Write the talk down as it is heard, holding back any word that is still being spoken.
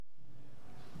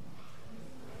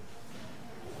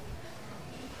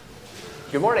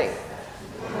Good morning.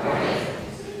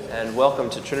 And welcome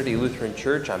to Trinity Lutheran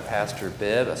Church. I'm Pastor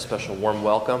Bibb. A special warm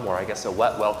welcome, or I guess a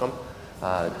wet welcome,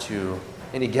 to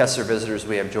any guests or visitors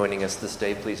we have joining us this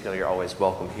day. Please know you're always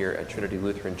welcome here at Trinity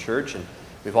Lutheran Church. And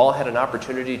we've all had an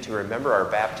opportunity to remember our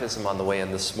baptism on the way in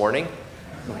this morning.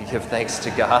 We give thanks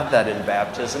to God that in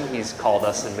baptism He's called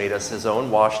us and made us His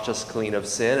own, washed us clean of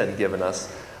sin, and given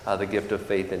us the gift of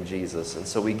faith in Jesus. And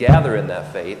so we gather in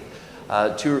that faith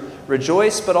to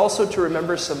rejoice, but also to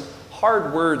remember some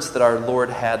hard words that our Lord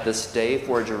had this day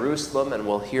for Jerusalem, and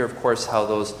we'll hear, of course, how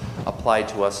those apply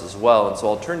to us as well. And so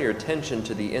I'll turn your attention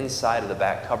to the inside of the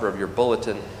back cover of your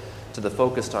bulletin, to the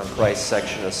Focused on Christ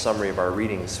section, a summary of our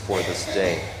readings for this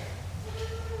day.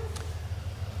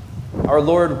 Our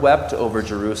Lord wept over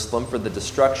Jerusalem for the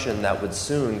destruction that would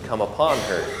soon come upon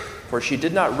her, for she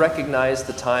did not recognize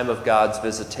the time of God's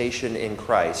visitation in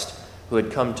Christ, who had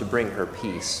come to bring her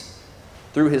peace.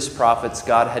 Through His prophets,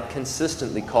 God had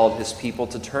consistently called His people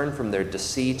to turn from their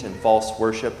deceit and false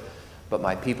worship, but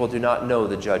my people do not know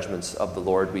the judgments of the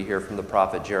Lord, we hear from the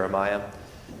prophet Jeremiah.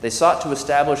 They sought to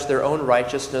establish their own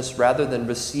righteousness rather than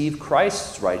receive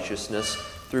Christ's righteousness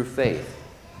through faith.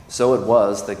 So it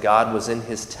was that God was in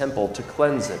His temple to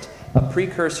cleanse it, a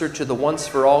precursor to the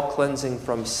once-for-all cleansing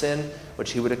from sin,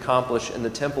 which He would accomplish in the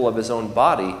temple of His own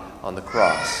body on the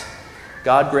cross.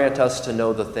 God grant us to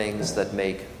know the things that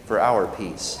make for our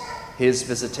peace, His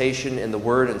visitation in the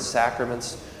Word and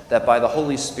sacraments, that by the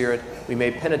Holy Spirit we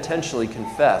may penitentially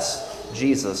confess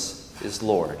Jesus is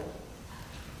Lord.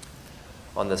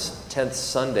 On this 10th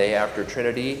Sunday after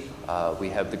Trinity, we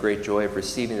have the great joy of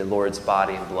receiving the Lord's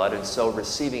body and blood, and so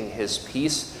receiving His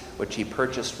peace, which He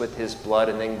purchased with His blood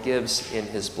and then gives in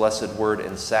His blessed Word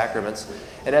and sacraments.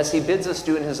 And as He bids us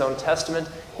do in His own testament,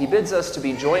 He bids us to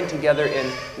be joined together in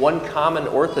one common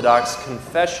Orthodox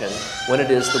confession when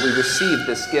it is that we receive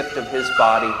this gift of His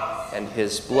body and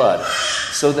His blood.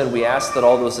 So then we ask that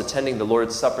all those attending the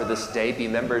Lord's Supper this day be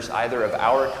members either of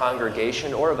our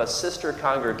congregation or of a sister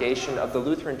congregation of the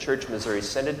Lutheran Church Missouri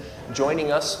Synod,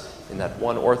 joining us in that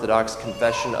one Orthodox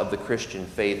confession of the Christian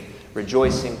faith,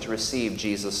 rejoicing to receive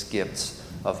Jesus' gifts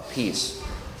of peace.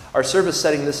 Our service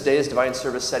setting this day is Divine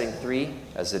Service Setting 3,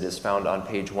 as it is found on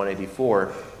page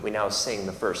 184. We now sing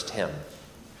the first hymn.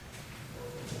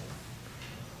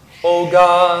 O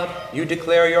God, you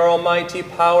declare your almighty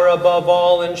power above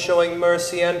all in showing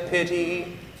mercy and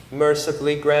pity.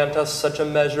 Mercifully grant us such a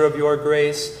measure of your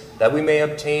grace that we may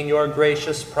obtain your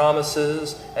gracious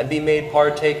promises and be made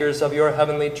partakers of your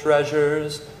heavenly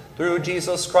treasures. Through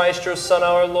Jesus Christ, your Son,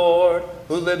 our Lord,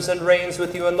 who lives and reigns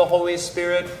with you in the Holy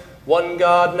Spirit, one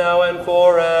God, now and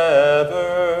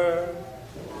forever.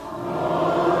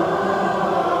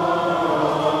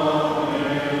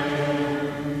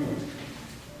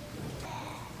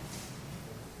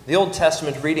 The Old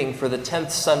Testament reading for the 10th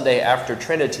Sunday after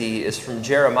Trinity is from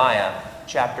Jeremiah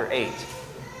chapter 8.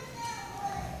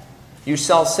 You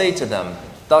shall say to them,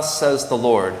 thus says the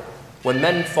Lord, when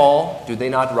men fall, do they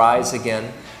not rise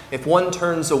again? If one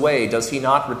turns away, does he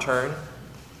not return?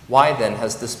 Why then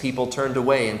has this people turned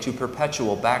away into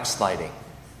perpetual backsliding?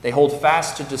 They hold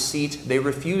fast to deceit, they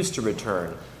refuse to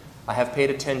return. I have paid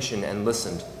attention and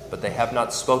listened, but they have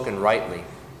not spoken rightly.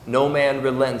 No man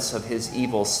relents of his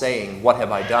evil, saying, what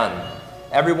have I done?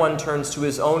 Everyone turns to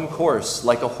his own course,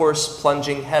 like a horse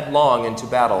plunging headlong into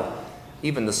battle.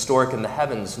 Even the stork in the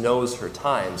heavens knows her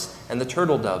times, and the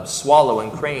turtle doves, swallow,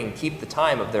 and crane keep the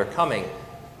time of their coming.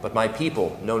 But my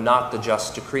people know not the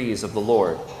just decrees of the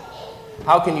Lord.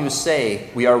 How can you say,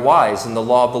 we are wise, and the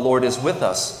law of the Lord is with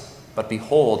us? But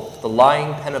behold, the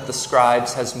lying pen of the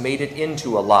scribes has made it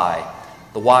into a lie.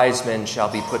 The wise men shall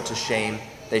be put to shame.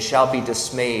 They shall be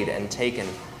dismayed and taken.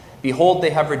 Behold,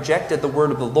 they have rejected the word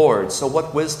of the Lord, so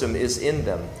what wisdom is in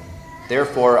them?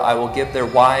 Therefore I will give their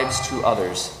wives to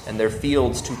others, and their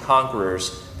fields to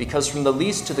conquerors, because from the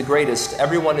least to the greatest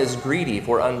everyone is greedy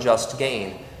for unjust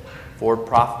gain. For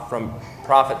from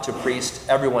prophet to priest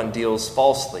everyone deals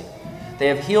falsely. They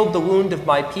have healed the wound of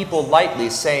my people lightly,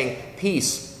 saying,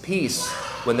 peace, peace,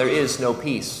 when there is no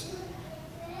peace.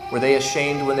 Were they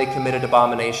ashamed when they committed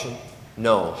abomination?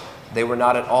 No, they were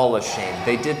not at all ashamed.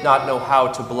 They did not know how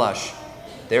to blush.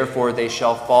 Therefore they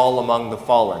shall fall among the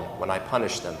fallen when I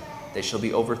punish them. They shall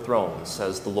be overthrown,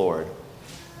 says the Lord.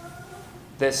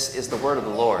 This is the word of the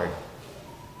Lord.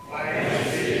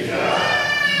 Thanks be to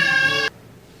God.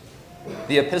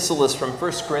 The epistle is from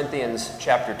 1 Corinthians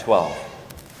chapter 12.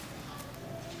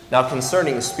 Now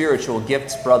concerning spiritual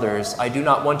gifts, brothers, I do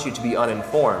not want you to be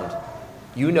uninformed.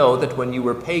 You know that when you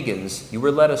were pagans, you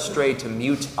were led astray to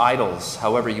mute idols,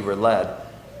 however you were led.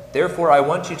 Therefore, I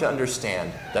want you to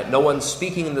understand that no one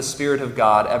speaking in the Spirit of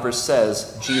God ever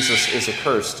says Jesus is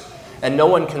accursed, and no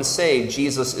one can say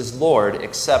Jesus is Lord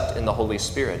except in the Holy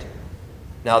Spirit.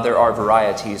 Now there are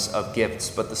varieties of gifts,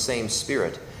 but the same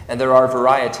Spirit, and there are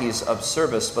varieties of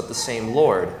service, but the same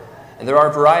Lord, and there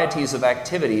are varieties of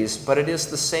activities, but it is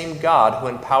the same God who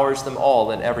empowers them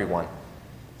all in everyone.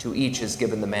 To each is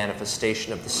given the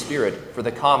manifestation of the Spirit for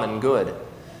the common good.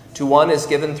 To one is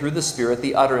given through the Spirit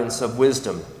the utterance of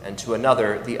wisdom, and to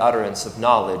another the utterance of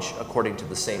knowledge according to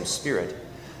the same Spirit.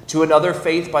 To another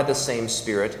faith by the same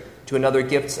Spirit, to another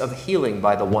gifts of healing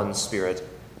by the one Spirit,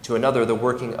 to another the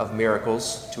working of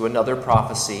miracles, to another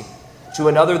prophecy, to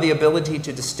another the ability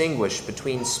to distinguish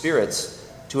between spirits,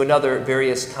 to another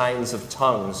various kinds of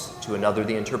tongues, to another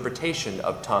the interpretation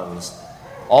of tongues.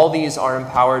 All these are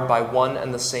empowered by one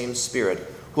and the same Spirit,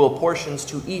 who apportions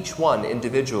to each one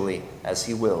individually as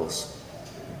he wills.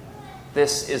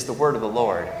 This is the word of the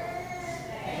Lord.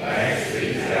 Thanks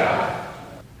be to God.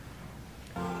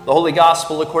 The Holy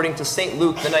Gospel according to St.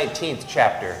 Luke, the 19th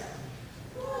chapter.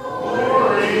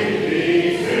 Glory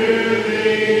be to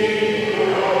thee, O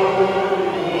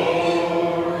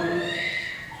Lord.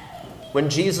 When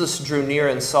Jesus drew near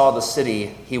and saw the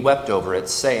city, he wept over it,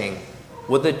 saying,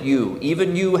 Would that you,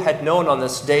 even you, had known on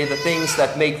this day the things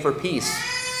that make for peace.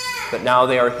 But now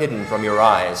they are hidden from your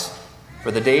eyes.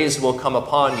 For the days will come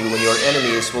upon you when your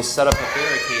enemies will set up a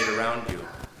barricade around you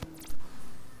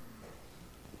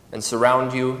and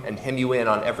surround you and hem you in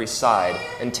on every side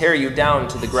and tear you down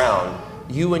to the ground,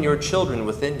 you and your children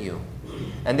within you.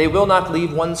 And they will not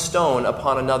leave one stone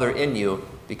upon another in you,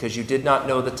 because you did not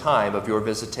know the time of your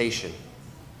visitation.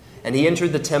 And he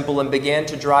entered the temple and began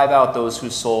to drive out those who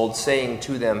sold, saying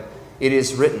to them, It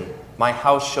is written, My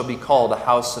house shall be called a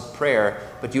house of prayer,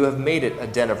 but you have made it a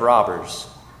den of robbers.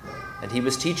 And he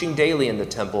was teaching daily in the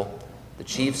temple. The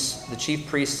chief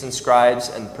priests and scribes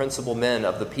and principal men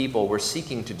of the people were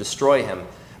seeking to destroy him,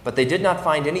 but they did not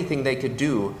find anything they could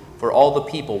do, for all the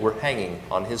people were hanging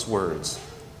on his words.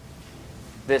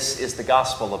 This is the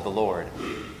gospel of the Lord.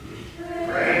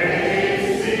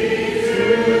 Praise be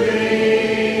to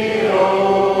thee,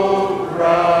 O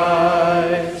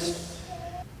Christ.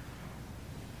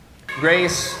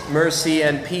 Grace, mercy,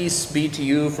 and peace be to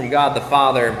you from God the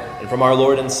Father and from our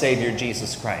Lord and Savior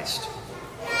Jesus Christ.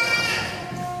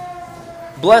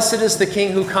 Blessed is the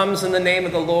King who comes in the name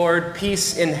of the Lord,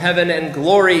 peace in heaven and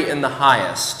glory in the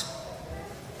highest.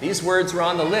 These words were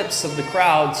on the lips of the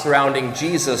crowd surrounding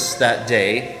Jesus that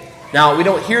day. Now, we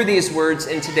don't hear these words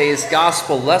in today's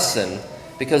gospel lesson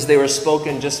because they were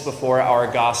spoken just before our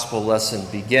gospel lesson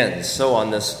begins. So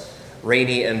on this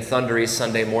rainy and thundery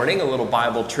Sunday morning, a little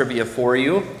Bible trivia for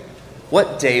you.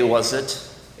 What day was it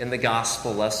in the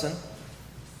gospel lesson?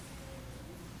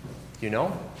 You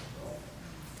know?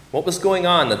 What was going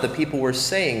on that the people were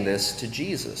saying this to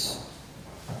Jesus?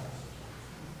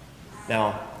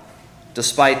 Now,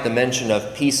 despite the mention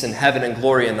of peace in heaven and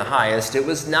glory in the highest, it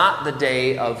was not the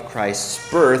day of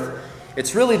Christ's birth.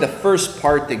 It's really the first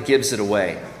part that gives it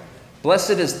away.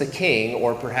 Blessed is the King,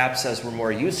 or perhaps as we're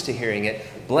more used to hearing it,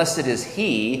 blessed is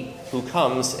he who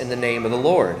comes in the name of the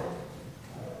Lord.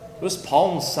 It was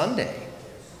Palm Sunday.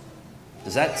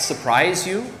 Does that surprise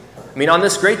you? I mean, on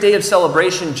this great day of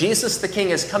celebration, Jesus the King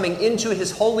is coming into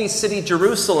his holy city,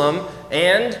 Jerusalem,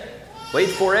 and, wait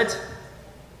for it,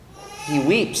 he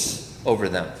weeps over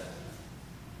them.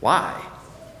 Why?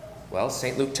 Well,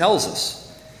 St. Luke tells us.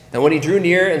 And when he drew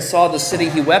near and saw the city,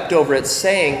 he wept over it,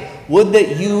 saying, Would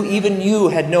that you, even you,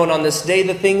 had known on this day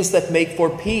the things that make for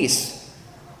peace.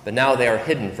 But now they are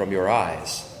hidden from your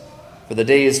eyes. For the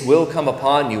days will come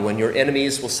upon you when your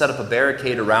enemies will set up a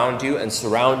barricade around you and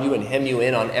surround you and hem you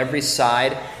in on every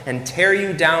side and tear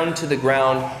you down to the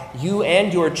ground, you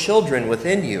and your children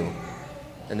within you.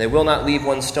 And they will not leave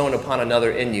one stone upon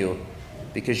another in you,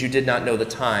 because you did not know the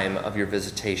time of your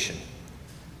visitation.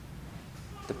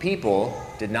 The people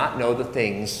did not know the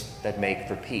things that make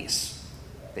for peace.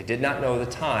 They did not know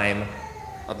the time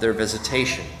of their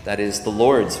visitation, that is, the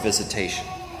Lord's visitation.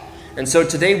 And so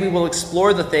today we will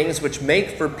explore the things which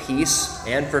make for peace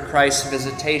and for Christ's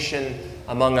visitation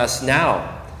among us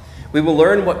now. We will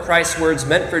learn what Christ's words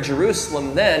meant for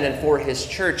Jerusalem then and for his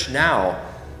church now.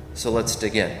 So let's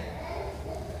dig in.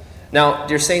 Now,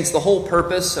 dear saints, the whole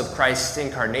purpose of Christ's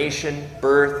incarnation,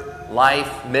 birth,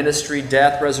 life, ministry,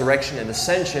 death, resurrection, and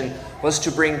ascension was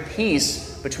to bring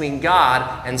peace between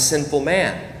God and sinful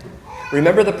man.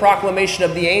 Remember the proclamation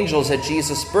of the angels at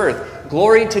Jesus' birth.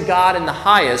 Glory to God in the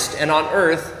highest, and on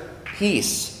earth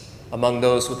peace among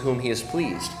those with whom he is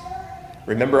pleased.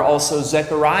 Remember also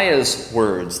Zechariah's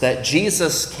words that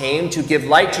Jesus came to give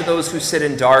light to those who sit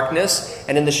in darkness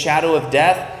and in the shadow of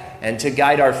death, and to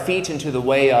guide our feet into the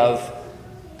way of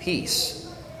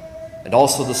peace. And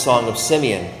also the song of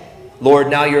Simeon, Lord,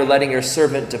 now you're letting your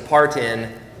servant depart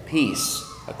in peace,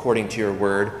 according to your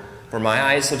word. For my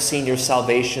eyes have seen your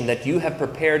salvation, that you have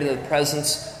prepared in the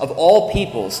presence of all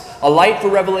peoples, a light for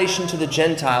revelation to the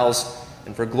Gentiles,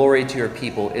 and for glory to your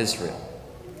people Israel.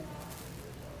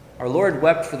 Our Lord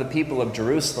wept for the people of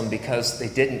Jerusalem because they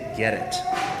didn't get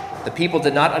it. The people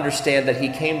did not understand that he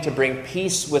came to bring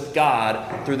peace with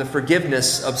God through the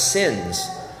forgiveness of sins.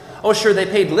 Oh, sure, they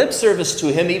paid lip service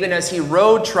to him even as he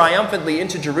rode triumphantly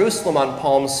into Jerusalem on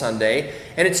Palm Sunday.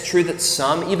 And it's true that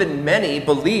some, even many,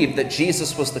 believed that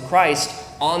Jesus was the Christ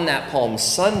on that Palm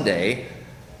Sunday.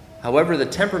 However, the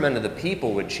temperament of the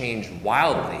people would change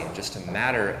wildly in just a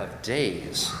matter of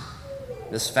days.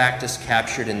 This fact is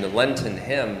captured in the Lenten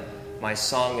hymn, My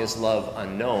Song is Love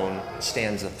Unknown,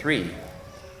 stanza 3.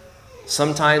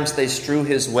 Sometimes they strew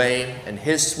his way, and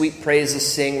his sweet praises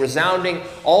sing, resounding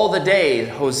all the day,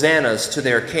 hosannas to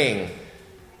their King.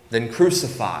 Then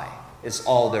crucify is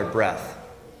all their breath,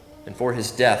 and for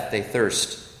his death they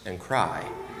thirst and cry.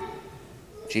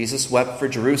 Jesus wept for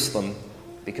Jerusalem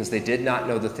because they did not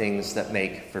know the things that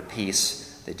make for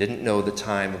peace. They didn't know the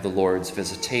time of the Lord's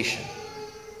visitation.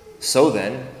 So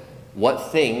then,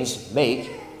 what things make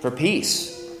for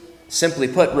peace? Simply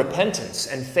put, repentance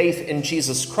and faith in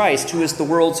Jesus Christ, who is the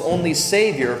world's only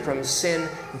Savior from sin,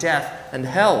 death, and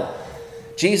hell.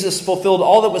 Jesus fulfilled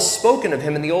all that was spoken of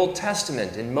him in the Old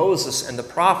Testament, in Moses and the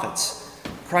prophets.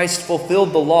 Christ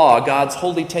fulfilled the law, God's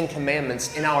holy 10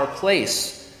 commandments, in our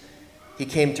place. He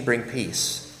came to bring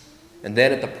peace. And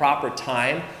then at the proper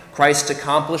time, Christ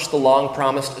accomplished the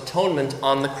long-promised atonement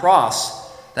on the cross.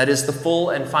 That is the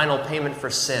full and final payment for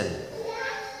sin.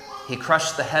 He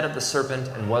crushed the head of the serpent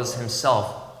and was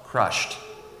himself crushed.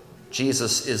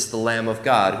 Jesus is the Lamb of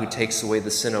God who takes away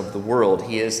the sin of the world.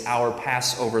 He is our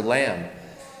Passover Lamb.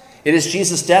 It is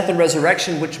Jesus' death and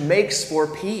resurrection which makes for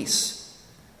peace.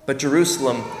 But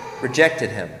Jerusalem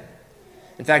rejected him.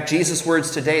 In fact, Jesus'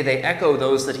 words today, they echo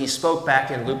those that he spoke back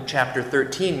in Luke chapter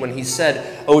 13 when he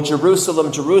said, O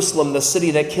Jerusalem, Jerusalem, the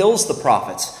city that kills the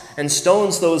prophets and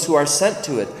stones those who are sent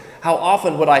to it. How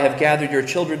often would I have gathered your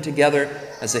children together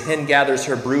as a hen gathers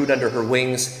her brood under her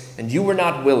wings, and you were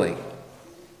not willing.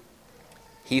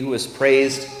 He who is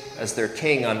praised as their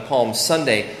king on Palm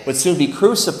Sunday would soon be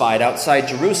crucified outside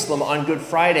Jerusalem on Good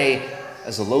Friday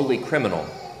as a lowly criminal.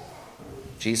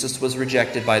 Jesus was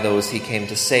rejected by those he came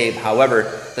to save.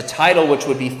 However, the title which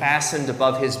would be fastened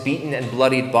above his beaten and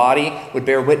bloodied body would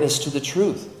bear witness to the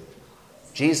truth.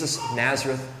 Jesus of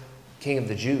Nazareth, King of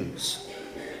the Jews.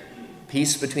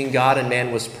 Peace between God and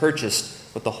man was purchased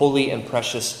with the holy and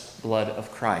precious blood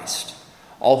of Christ.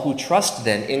 All who trust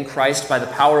then in Christ by the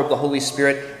power of the Holy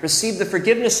Spirit receive the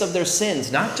forgiveness of their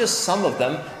sins, not just some of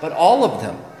them, but all of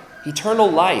them, eternal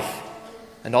life,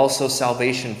 and also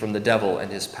salvation from the devil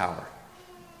and his power.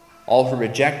 All who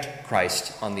reject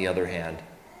Christ, on the other hand,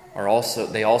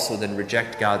 they also then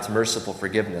reject God's merciful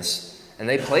forgiveness, and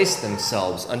they place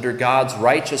themselves under God's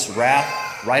righteous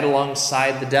wrath right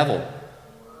alongside the devil.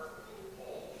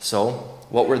 So,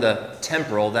 what were the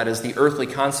temporal, that is the earthly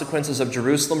consequences of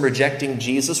Jerusalem rejecting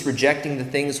Jesus, rejecting the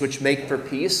things which make for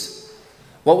peace?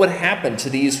 What would happen to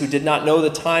these who did not know the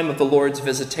time of the Lord's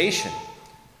visitation?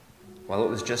 Well, it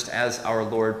was just as our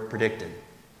Lord predicted,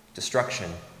 destruction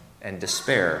and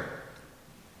despair.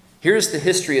 Here's the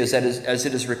history as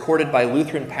it is recorded by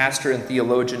Lutheran pastor and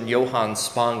theologian Johann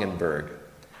Spangenberg.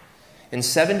 In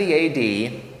 70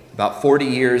 A.D., about 40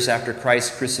 years after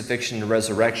Christ's crucifixion and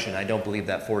resurrection, I don't believe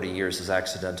that 40 years is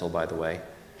accidental, by the way,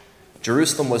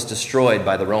 Jerusalem was destroyed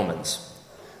by the Romans.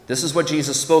 This is what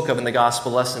Jesus spoke of in the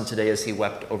gospel lesson today as he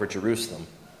wept over Jerusalem.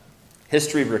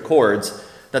 History records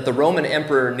that the Roman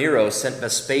Emperor Nero sent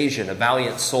Vespasian, a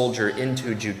valiant soldier,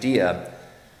 into Judea.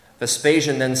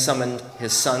 Vespasian then summoned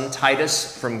his son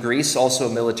Titus from Greece, also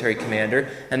a military commander,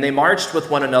 and they marched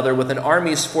with one another with an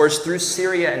army's force through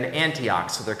Syria and Antioch,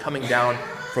 so they're coming down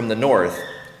from the north.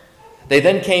 They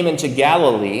then came into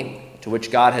Galilee, to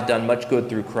which God had done much good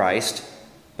through Christ,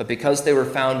 but because they were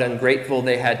found ungrateful,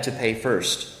 they had to pay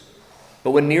first.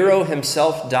 But when Nero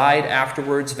himself died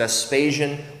afterwards,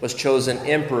 Vespasian was chosen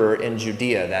emperor in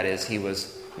Judea. That is, he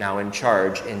was now in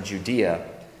charge in Judea.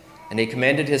 And he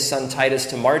commanded his son Titus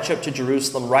to march up to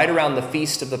Jerusalem right around the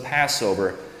feast of the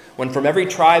Passover, when from every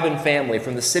tribe and family,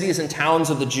 from the cities and towns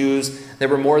of the Jews, there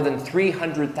were more than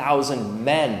 300,000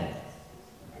 men.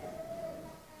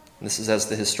 This is as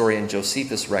the historian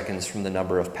Josephus reckons from the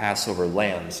number of Passover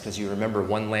lambs, because you remember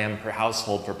one lamb per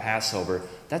household for Passover.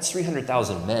 That's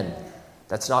 300,000 men.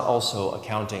 That's not also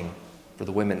accounting for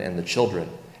the women and the children.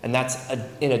 And that's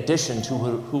in addition to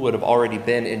who would have already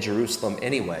been in Jerusalem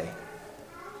anyway.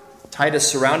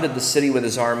 Titus surrounded the city with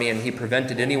his army, and he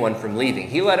prevented anyone from leaving.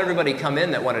 He let everybody come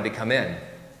in that wanted to come in,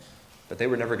 but they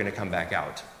were never going to come back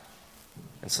out.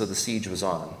 And so the siege was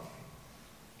on.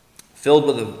 Filled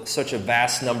with such a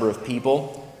vast number of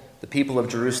people, the people of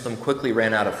Jerusalem quickly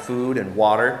ran out of food and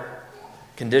water.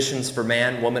 Conditions for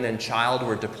man, woman, and child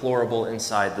were deplorable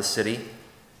inside the city.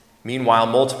 Meanwhile,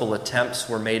 multiple attempts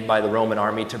were made by the Roman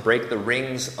army to break the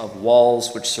rings of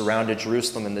walls which surrounded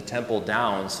Jerusalem and the temple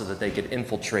down so that they could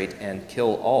infiltrate and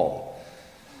kill all.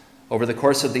 Over the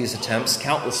course of these attempts,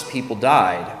 countless people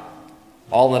died.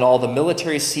 All in all, the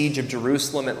military siege of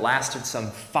Jerusalem, it lasted some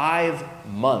 5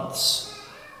 months.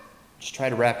 Just try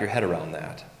to wrap your head around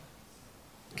that.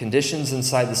 Conditions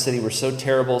inside the city were so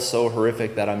terrible, so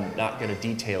horrific, that I'm not going to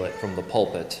detail it from the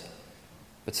pulpit.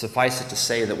 But suffice it to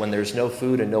say that when there's no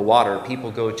food and no water,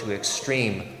 people go to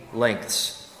extreme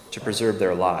lengths to preserve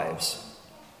their lives.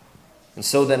 And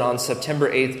so then on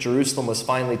September 8th, Jerusalem was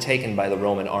finally taken by the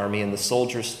Roman army, and the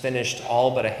soldiers finished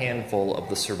all but a handful of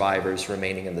the survivors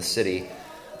remaining in the city.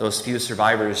 Those few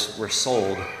survivors were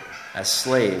sold as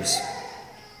slaves.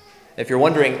 If you're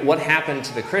wondering what happened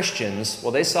to the Christians,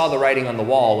 well, they saw the writing on the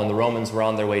wall when the Romans were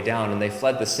on their way down, and they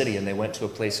fled the city, and they went to a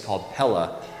place called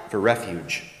Pella for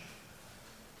refuge.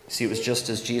 See, it was just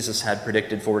as Jesus had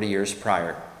predicted 40 years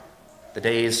prior. The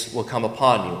days will come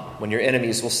upon you when your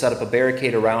enemies will set up a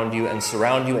barricade around you and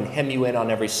surround you and hem you in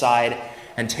on every side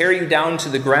and tear you down to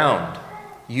the ground,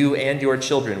 you and your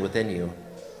children within you.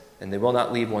 And they will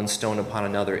not leave one stone upon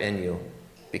another in you,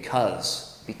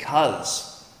 because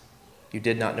you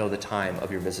did not know the time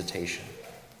of your visitation.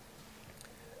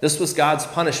 This was God's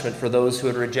punishment for those who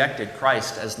had rejected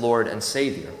Christ as Lord and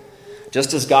Savior.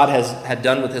 Just as God had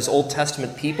done with his Old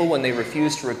Testament people when they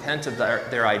refused to repent of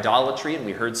their idolatry, and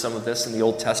we heard some of this in the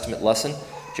Old Testament lesson,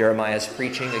 Jeremiah's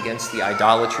preaching against the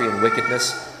idolatry and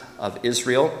wickedness of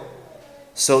Israel,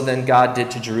 so then God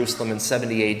did to Jerusalem in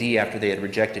 70 AD after they had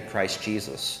rejected Christ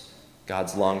Jesus,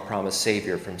 God's long-promised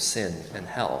Savior from sin and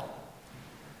hell.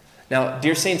 Now,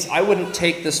 dear saints, I wouldn't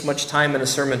take this much time in a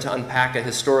sermon to unpack a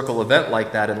historical event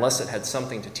like that unless it had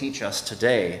something to teach us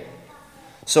today.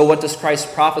 So what does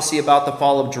Christ's prophecy about the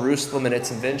fall of Jerusalem and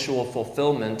its eventual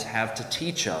fulfillment have to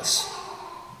teach us?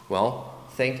 Well,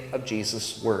 think of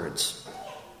Jesus' words.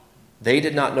 They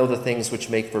did not know the things which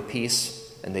make for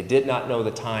peace, and they did not know the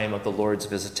time of the Lord's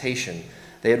visitation.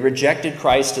 They had rejected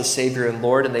Christ as Savior and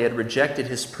Lord, and they had rejected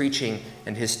his preaching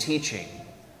and his teaching.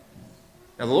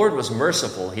 Now, the Lord was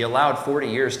merciful. He allowed 40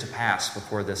 years to pass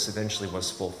before this eventually was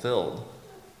fulfilled.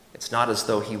 It's not as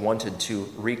though he wanted to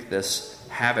wreak this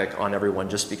havoc on everyone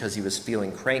just because he was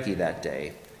feeling cranky that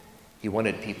day. He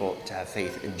wanted people to have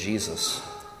faith in Jesus.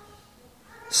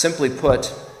 Simply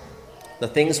put, the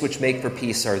things which make for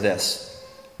peace are this: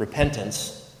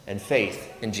 repentance and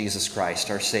faith in Jesus Christ,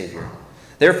 our Savior.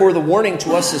 Therefore, the warning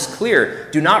to us is clear.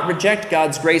 Do not reject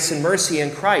God's grace and mercy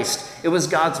in Christ. It was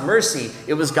God's mercy,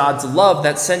 it was God's love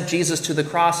that sent Jesus to the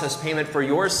cross as payment for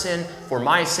your sin, for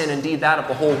my sin, indeed that of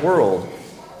the whole world.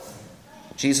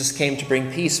 Jesus came to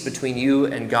bring peace between you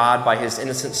and God by his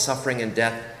innocent suffering and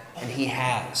death, and he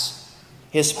has.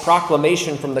 His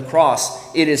proclamation from the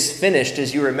cross, "It is finished,"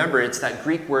 as you remember, it's that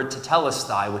Greek word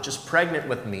tetelestai, which is pregnant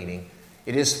with meaning.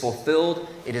 It is fulfilled,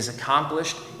 it is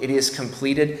accomplished, it is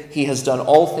completed. He has done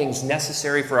all things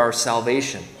necessary for our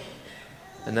salvation.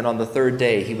 And then on the third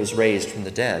day, he was raised from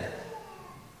the dead.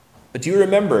 But do you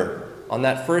remember, on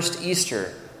that first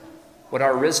Easter, what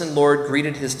our risen Lord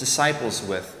greeted his disciples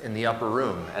with in the upper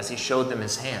room as he showed them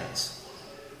his hands?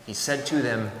 He said to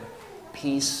them,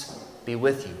 "Peace be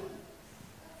with you."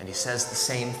 And he says the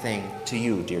same thing to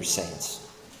you, dear saints.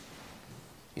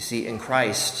 You see, in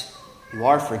Christ, you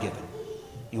are forgiven.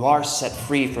 You are set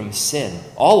free from sin,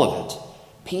 all of it.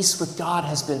 Peace with God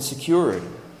has been secured.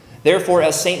 Therefore,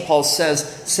 as St. Paul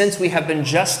says, since we have been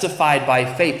justified by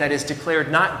faith, that is, declared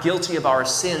not guilty of our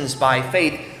sins by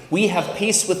faith, we have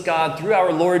peace with God through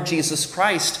our Lord Jesus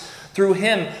Christ. Through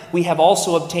him, we have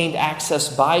also obtained access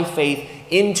by faith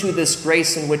into this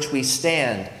grace in which we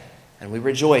stand, and we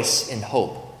rejoice in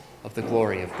hope of the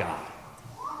glory of God.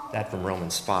 That from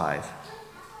Romans 5.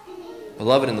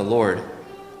 Beloved in the Lord,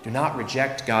 do not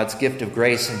reject God's gift of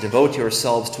grace and devote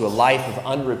yourselves to a life of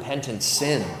unrepentant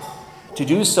sin. To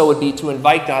do so would be to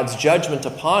invite God's judgment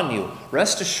upon you.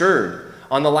 Rest assured,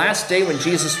 on the last day when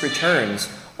Jesus returns,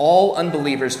 all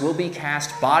unbelievers will be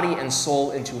cast body and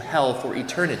soul into hell for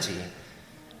eternity.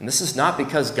 And this is not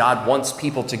because God wants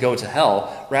people to go to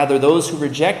hell. Rather, those who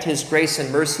reject his grace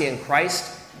and mercy in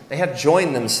Christ, They have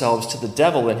joined themselves to the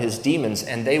devil and his demons,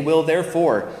 and they will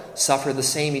therefore suffer the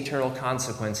same eternal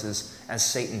consequences as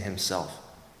Satan himself.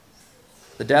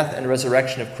 The death and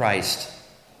resurrection of Christ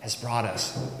has brought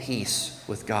us peace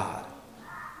with God.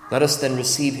 Let us then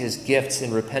receive his gifts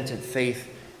in repentant faith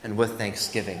and with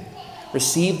thanksgiving.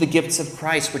 Receive the gifts of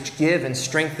Christ which give and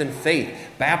strengthen faith,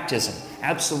 baptism,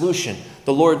 absolution,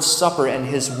 the Lord's Supper, and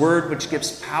his word which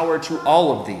gives power to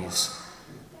all of these.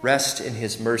 Rest in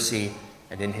his mercy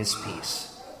and in his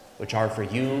peace, which are for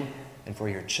you and for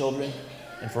your children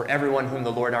and for everyone whom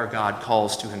the Lord our God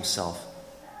calls to himself.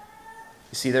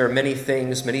 You see, there are many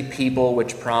things, many people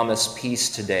which promise peace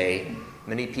today,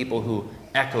 many people who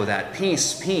echo that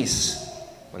peace, peace,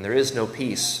 when there is no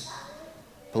peace.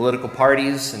 Political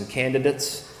parties and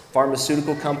candidates,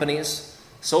 pharmaceutical companies,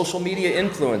 social media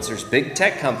influencers, big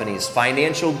tech companies,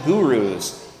 financial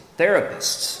gurus,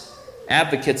 therapists,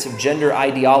 advocates of gender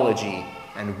ideology,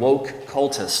 and woke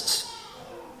cultists.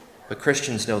 But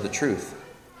Christians know the truth.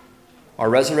 Our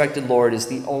resurrected Lord is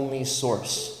the only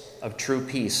source of true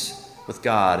peace with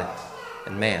God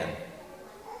and man.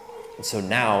 And so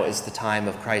now is the time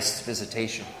of Christ's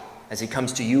visitation, as he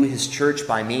comes to you, his church,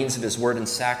 by means of his word and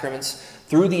sacraments.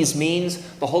 Through these means,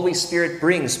 the Holy Spirit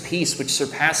brings peace which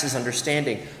surpasses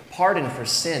understanding, pardon for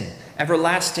sin,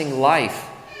 everlasting life,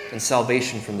 and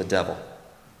salvation from the devil.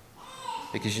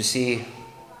 Because you see,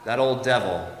 that old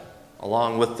devil,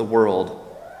 along with the world,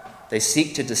 they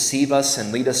seek to deceive us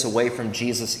and lead us away from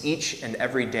Jesus each and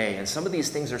every day. And some of these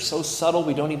things are so subtle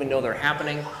we don't even know they're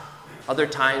happening. Other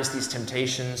times, these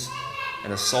temptations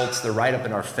and assaults, they're right up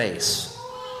in our face.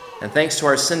 And thanks to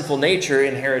our sinful nature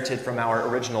inherited from our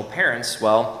original parents,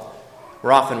 well,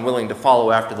 we're often willing to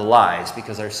follow after the lies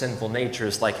because our sinful nature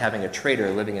is like having a traitor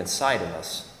living inside of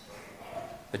us.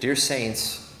 But dear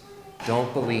saints,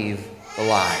 don't believe the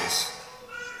lies.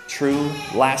 True,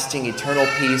 lasting, eternal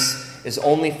peace is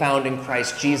only found in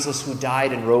Christ Jesus, who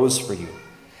died and rose for you.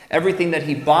 Everything that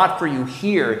he bought for you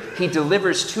here, he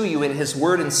delivers to you in his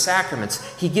word and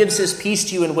sacraments. He gives his peace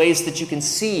to you in ways that you can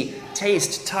see,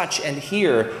 taste, touch, and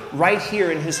hear right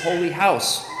here in his holy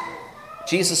house.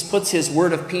 Jesus puts his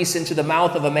word of peace into the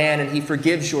mouth of a man, and he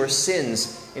forgives your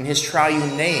sins in his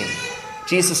triune name.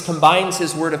 Jesus combines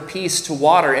his word of peace to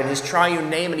water in his triune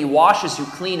name, and he washes you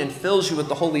clean and fills you with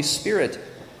the Holy Spirit.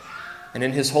 And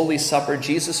in his holy supper,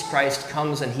 Jesus Christ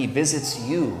comes and he visits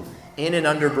you in and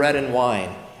under bread and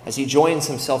wine, as he joins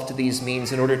himself to these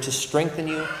means in order to strengthen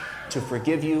you, to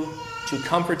forgive you, to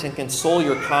comfort and console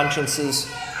your consciences,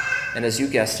 and as you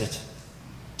guessed it,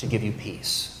 to give you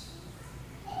peace.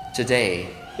 Today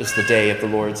is the day of the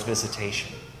Lord's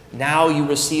visitation. Now you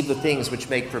receive the things which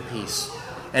make for peace.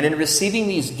 And in receiving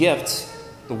these gifts,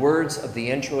 the words of the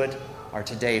introit are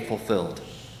today fulfilled.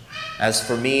 As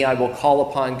for me, I will call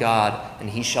upon God, and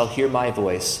he shall hear my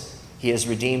voice. He has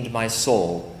redeemed my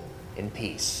soul in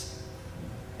peace.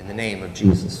 In the name of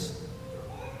Jesus.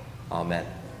 Amen.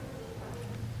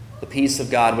 The peace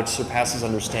of God, which surpasses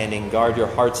understanding, guard your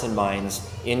hearts and minds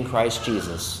in Christ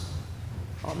Jesus.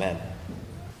 Amen.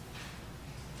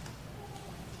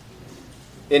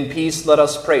 In peace, let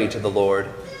us pray to the Lord.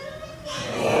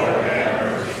 Lord, have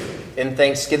mercy. In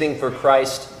thanksgiving for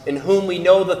Christ, in whom we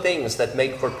know the things that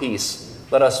make for peace,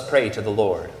 let us pray to the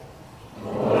Lord.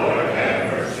 Lord,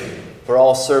 have mercy. For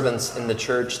all servants in the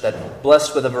church, that,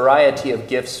 blessed with a variety of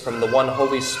gifts from the one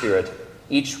Holy Spirit,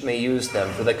 each may use them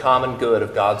for the common good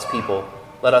of God's people,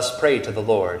 let us pray to the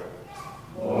Lord.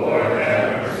 Lord,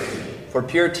 have mercy. For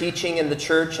pure teaching in the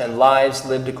church and lives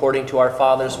lived according to our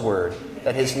Father's word,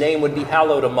 that his name would be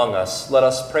hallowed among us, let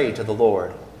us pray to the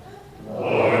Lord.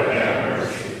 Lord, have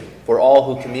mercy. For all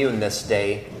who commune this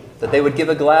day, that they would give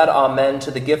a glad amen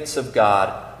to the gifts of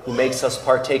God, who makes us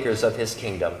partakers of his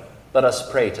kingdom. Let us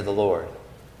pray to the Lord.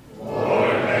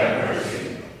 Lord, have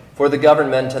mercy. For the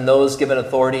government and those given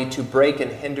authority to break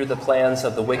and hinder the plans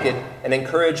of the wicked and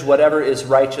encourage whatever is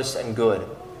righteous and good,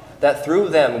 that through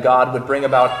them God would bring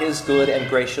about his good and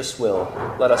gracious will,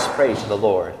 let us pray to the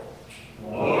Lord.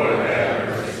 Lord, have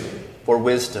mercy. For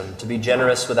wisdom, to be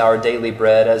generous with our daily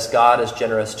bread as God is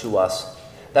generous to us,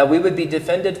 that we would be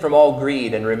defended from all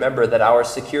greed and remember that our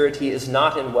security is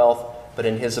not in wealth, but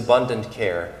in his abundant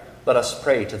care. Let us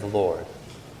pray to the Lord.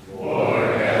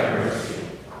 Lord, have mercy.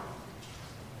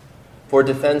 For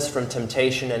defense from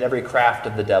temptation and every craft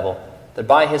of the devil, that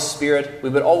by his Spirit we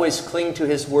would always cling to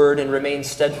his word and remain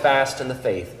steadfast in the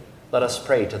faith. Let us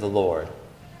pray to the Lord.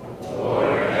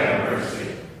 Lord, have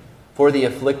mercy. For the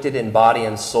afflicted in body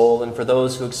and soul, and for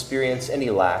those who experience any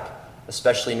lack,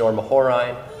 especially Norma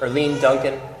Horine, Erlene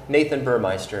Duncan, Nathan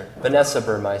Burmeister, Vanessa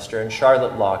Burmeister, and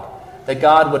Charlotte Locke, that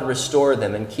God would restore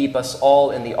them and keep us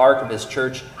all in the ark of his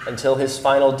church until his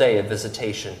final day of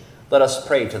visitation. Let us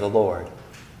pray to the Lord.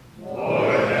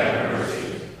 Lord, have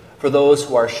mercy. For those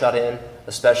who are shut in,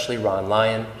 especially Ron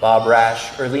Lyon, Bob Rash,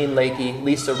 Erlene Lakey,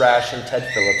 Lisa Rash, and Ted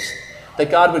Phillips, that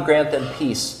God would grant them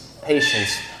peace,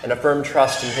 patience, and a firm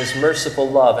trust in his merciful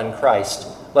love in Christ.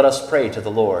 Let us pray to the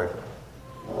Lord.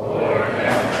 Lord,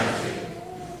 have mercy.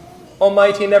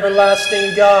 Almighty and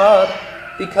everlasting God,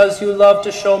 because you love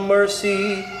to show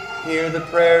mercy, hear the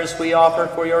prayers we offer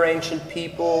for your ancient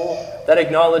people, that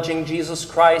acknowledging Jesus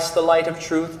Christ, the light of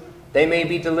truth, they may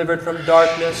be delivered from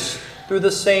darkness, through the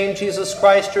same Jesus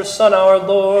Christ, your Son, our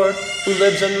Lord, who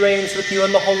lives and reigns with you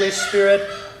in the Holy Spirit,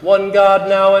 one God,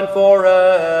 now and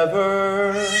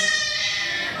forever.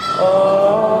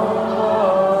 Amen.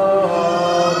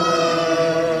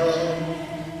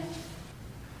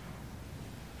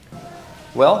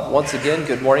 Well, once again,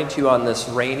 good morning to you on this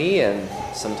rainy and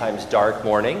sometimes dark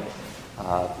morning.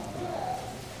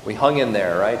 We hung in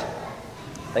there, right?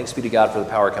 Thanks be to God for the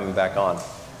power coming back on.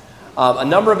 A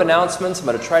number of announcements. I'm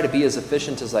going to try to be as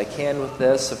efficient as I can with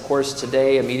this. Of course,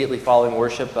 today, immediately following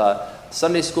worship,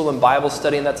 Sunday school and Bible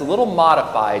study, and that's a little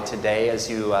modified today, as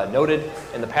you noted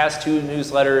in the past two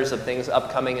newsletters of things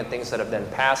upcoming and things that have been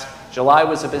passed. July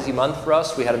was a busy month for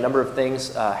us. We had a number of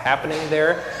things happening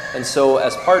there, and so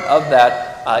as part of that,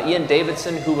 Ian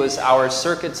Davidson, who was our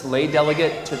circuit's lay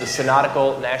delegate to the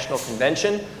Synodical National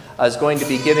Convention, is going to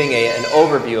be giving an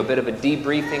overview, a bit of a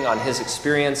debriefing on his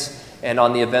experience and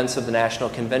on the events of the National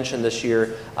Convention this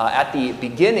year at the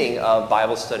beginning of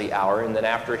Bible study hour. And then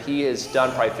after he is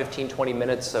done, probably 15, 20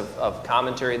 minutes of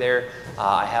commentary there,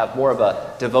 I have more of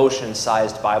a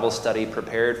devotion-sized Bible study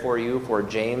prepared for you for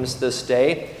James this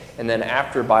day. And then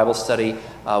after Bible study,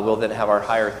 we'll then have our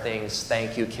Higher Things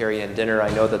Thank You, Carry, and Dinner. I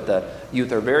know that the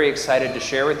youth are very excited to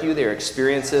share with you their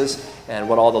experiences and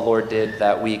what all the Lord did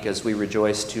that week, as we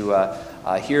rejoice to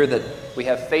hear that we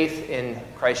have faith in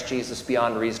Christ Jesus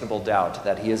beyond reasonable doubt,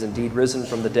 that he is indeed risen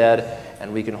from the dead,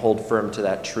 and we can hold firm to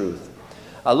that truth.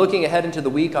 Looking ahead into the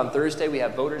week, on Thursday we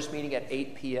have voters meeting at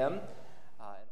 8 p.m.